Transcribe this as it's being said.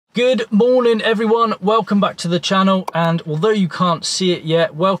Good morning everyone, welcome back to the channel, and although you can't see it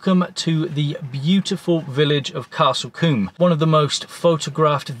yet, welcome to the beautiful village of Castle Combe, one of the most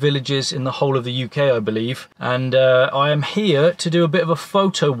photographed villages in the whole of the UK, I believe. And I am here to do a bit of a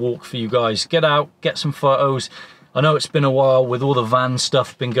photo walk for you guys. Get out, get some photos. I know it's been a while with all the van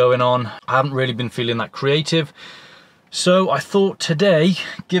stuff been going on. I haven't really been feeling that creative. So I thought today,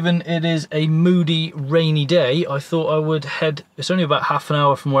 given it is a moody, rainy day, I thought I would head, it's only about half an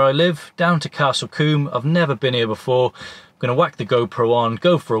hour from where I live, down to Castle Combe. I've never been here before. I'm gonna whack the GoPro on,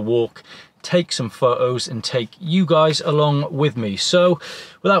 go for a walk, take some photos and take you guys along with me. So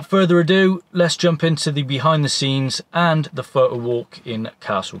without further ado, let's jump into the behind the scenes and the photo walk in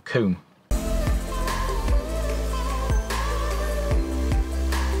Castle Combe.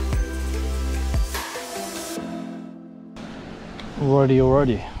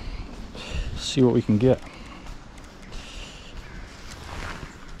 Alrighty. See what we can get.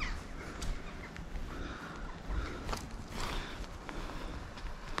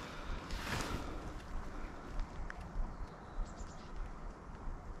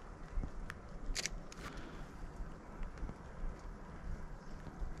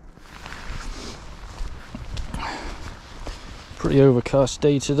 Pretty overcast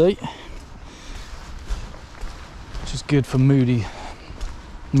day today, which is good for moody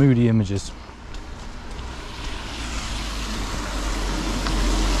images.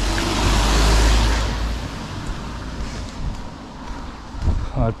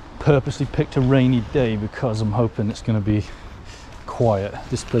 I purposely picked a rainy day because I'm hoping it's going to be quiet.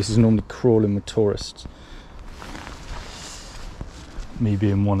 This place is normally crawling with tourists, me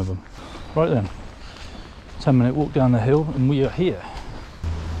being one of them. Right then, 10-minute walk down the hill and we are here.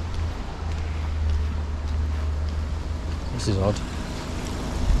 This is odd.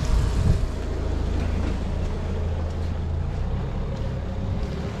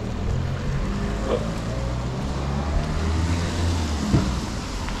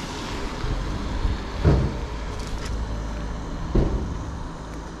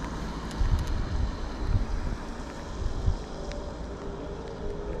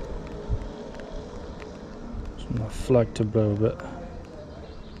 My flag to blow a bit.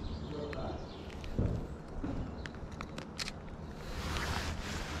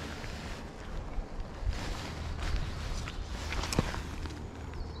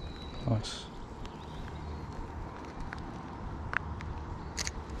 Nice.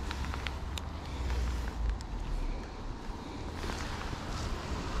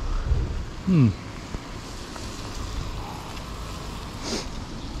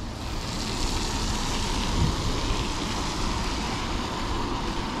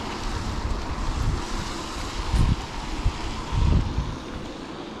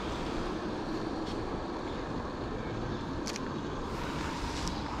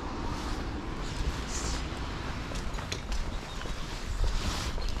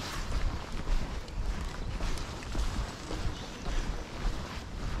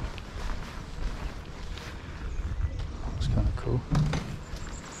 Kind of cool.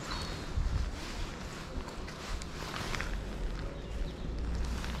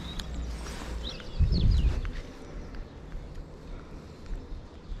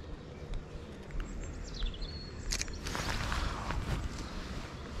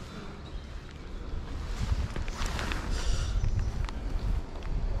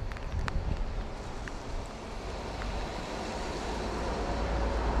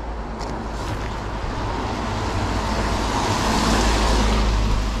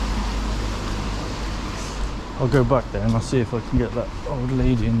 I'll go back there and I'll see if I can get that old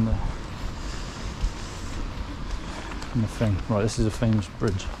lady in the thing. Right, this is a famous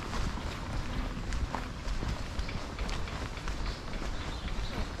bridge.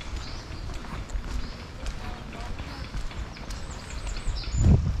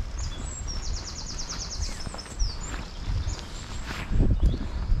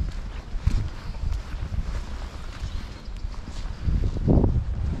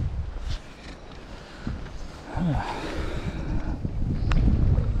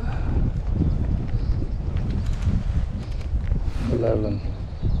 Leveling.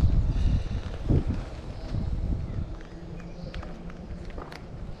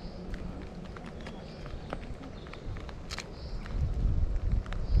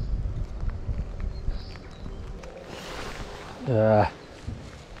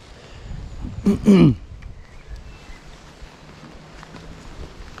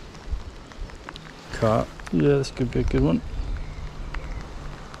 Car. Yeah, this could be a good one.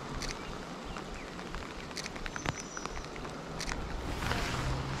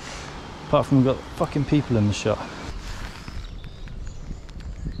 Apart from we've got fucking people in the shot.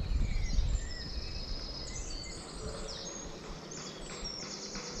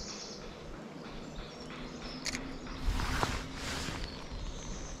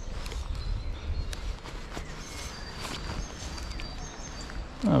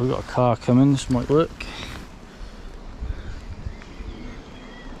 Oh, we've got a car coming, this might work.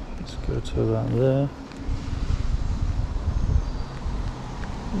 Let's go to about there.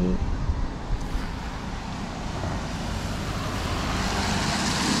 Yeah.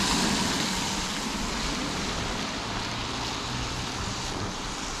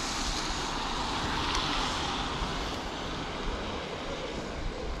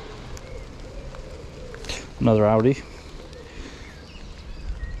 Another Audi.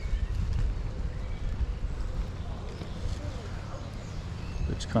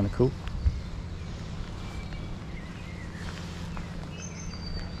 Looks kind of cool.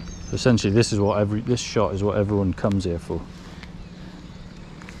 Essentially, this shot is what everyone comes here for.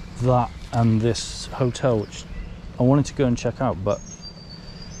 That and this hotel, which I wanted to go and check out, but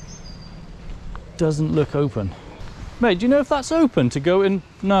doesn't look open. Mate, do you know if that's open to go in?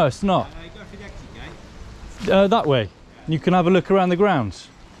 No, it's not. That way. You can have a look around the grounds.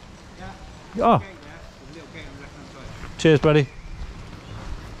 Yeah. Oh. Cheers, buddy.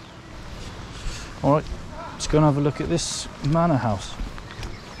 All right, let's go and have a look at this manor house.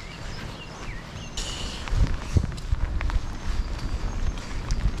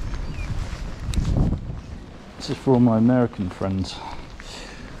 This is for all my American friends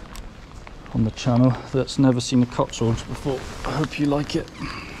on the channel that's never seen the Cotswolds before. I hope you like it.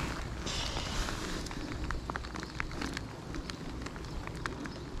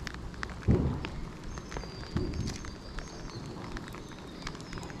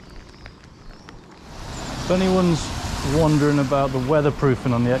 If anyone's wondering about the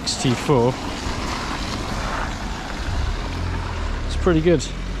weatherproofing on the X-T4, it's pretty good.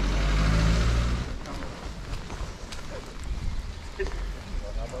 It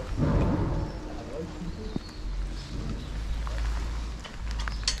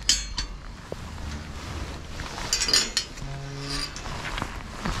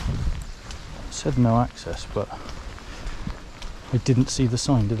said no access, but I didn't see the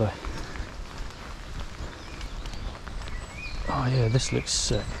sign, did I? Oh yeah, this looks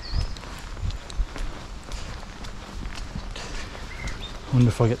sick. I wonder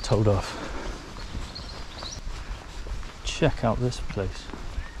if I get told off. Check out this place.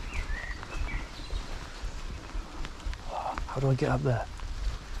 How do I get up there?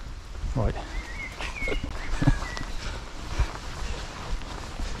 Right.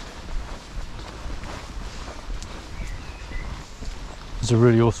 It's a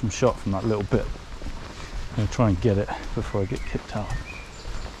really awesome shot from that little bit. I'm going to try and get it before I get kicked out.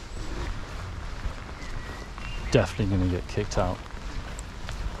 Definitely going to get kicked out.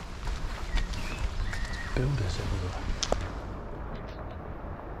 There's builders everywhere.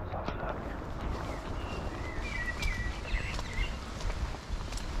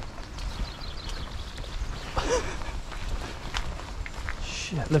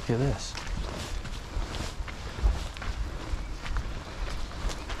 Shit, look at this.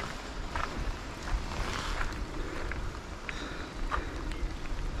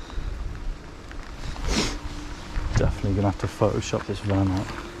 Definitely gonna have to Photoshop this van out.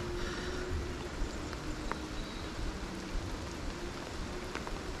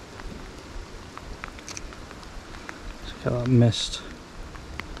 Look at that mist.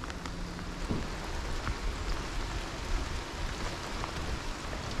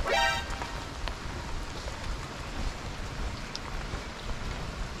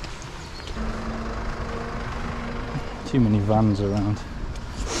 Too many vans around.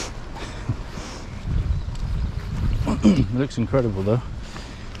 It looks incredible though.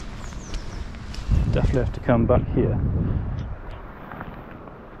 Definitely have to come back here.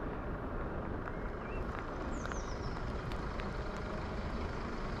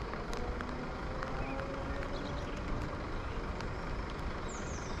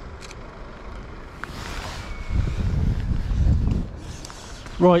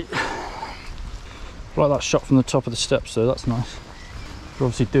 Right, like that shot from the top of the steps though, that's nice. We're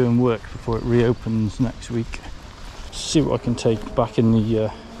obviously doing work before it reopens next week. See what I can take back in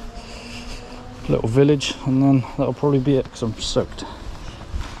the little village, and then that'll probably be it because I'm soaked.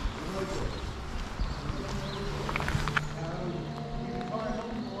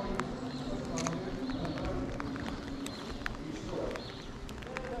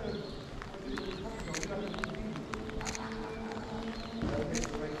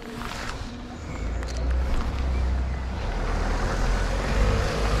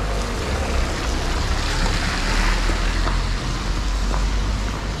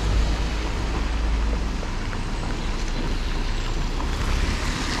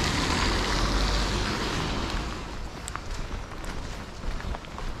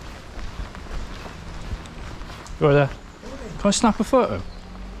 Right there. Can I snap a photo?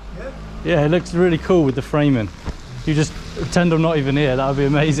 Yeah. Yeah, it looks really cool with the framing. You just pretend I'm not even here, that would be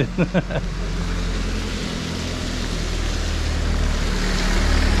amazing.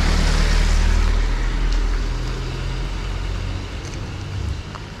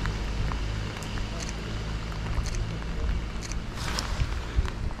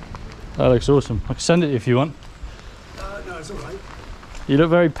 That looks awesome. I can send it to you if you want. No, it's all right. You look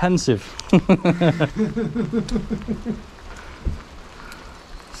very pensive.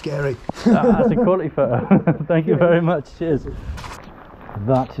 Scary. That's a quality photo. Thank you very much. Cheers.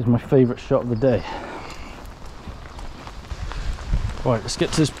 That is my favourite shot of the day. Right, let's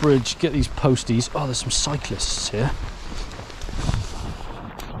get to this bridge, get these posties. Oh, there's some cyclists here.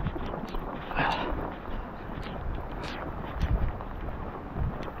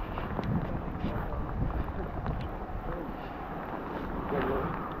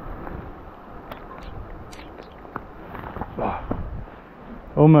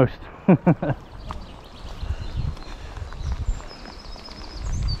 Almost.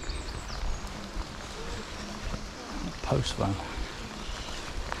 Post van.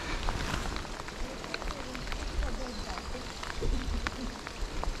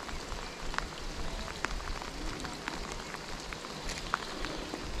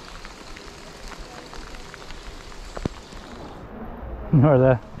 Right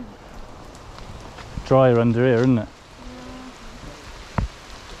there. Drier under here, isn't it?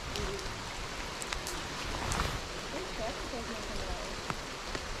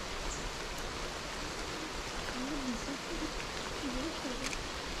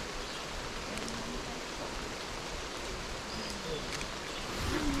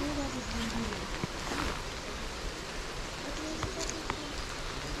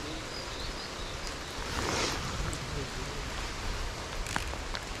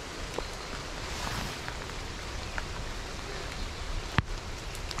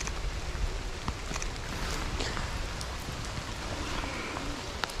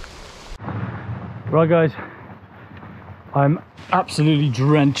 Right guys, I'm absolutely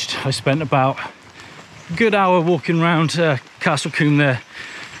drenched. I spent about a good hour walking around Castle Combe there,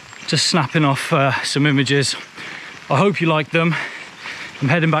 just snapping off some images. I hope you liked them. I'm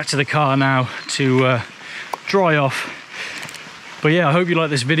heading back to the car now to dry off. But yeah, I hope you like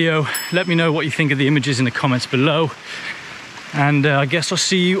this video. Let me know what you think of the images in the comments below. And I guess I'll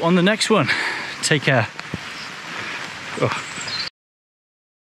see you on the next one. Take care. Oh.